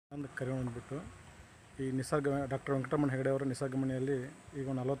ಒಂದು ಕರೆ ಬಂದುಬಿಟ್ಟು ಈ ನಿಸರ್ಗ ಡಾಕ್ಟರ್ ವೆಂಕಟರಮಣ ಹೆಗಡೆ ಅವರ ನಿಸರ್ಗ ಮನೆಯಲ್ಲಿ ಈಗ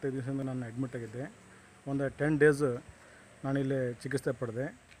ಒಂದು 45 ದಿವಸದಿಂದ ನಾನು ಅಡ್ಮಿಟ್ ಆಗಿದ್ದೆ. ಒಂದು 10 ಡೇಸ್ ನಾನಿಲ್ಲಿ ಚಿಕಿತ್ಸೆ ಪಡೆದೆ.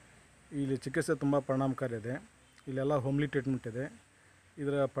 ಇಲ್ಲಿ ಚಿಕಿತ್ಸೆ ತುಂಬ ಪರಿಣಾಮಕಾರಿ ಇದೆ. ಇಲ್ಲೆಲ್ಲ ಹೋಮ್ಲಿ ಟ್ರೀಟ್ಮೆಂಟ್ ಇದೆ.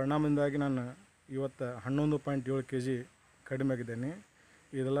 ಇದರ ಪರಿಣಾಮದಿಂದಾಗಿ ನಾನು ಇವತ್ತು 11.7 kg ಕಡಿಮೆ ಆಗಿದ್ದೇನೆ.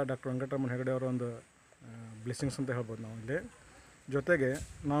 ಇದೆಲ್ಲ ಡಾಕ್ಟರ್ ವೆಂಕಟರಮಣ ಹೆಗಡೆ ಅವರ ಒಂದು ಬ್ಲೆಸ್ಸಿಂಗ್ಸ್ ಅಂತ ಹೇಳ್ಬೋದು. ನಾವು ಇಲ್ಲಿ ಜೊತೆಗೆ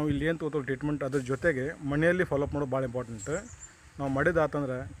ನಾವು ಇಲ್ಲಿ ಏನು ತಗೋತೀವಿ ಟ್ರೀಟ್ಮೆಂಟ್, ಅದ್ರ ಜೊತೆಗೆ ಮನೆಯಲ್ಲಿ ಫಾಲೋಅಪ್ ಮಾಡೋದು ಭಾಳ ಇಂಪಾರ್ಟೆಂಟ್. ನಾವು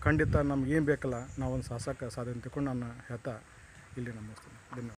ಮಾಡಿದಾತಂದ್ರೆ ಖಂಡಿತ ನಮ್ಗೆ ಏನು ಬೇಕಲ್ಲ ನಾವು ಒಂದು ಸಾಧನೆ ತಿಳ್ಕೊಂಡು ನಾನು ಹೇಳ್ತಾ ಇಲ್ಲಿ ನಮಸ್ತೆ. ಧನ್ಯವಾದ.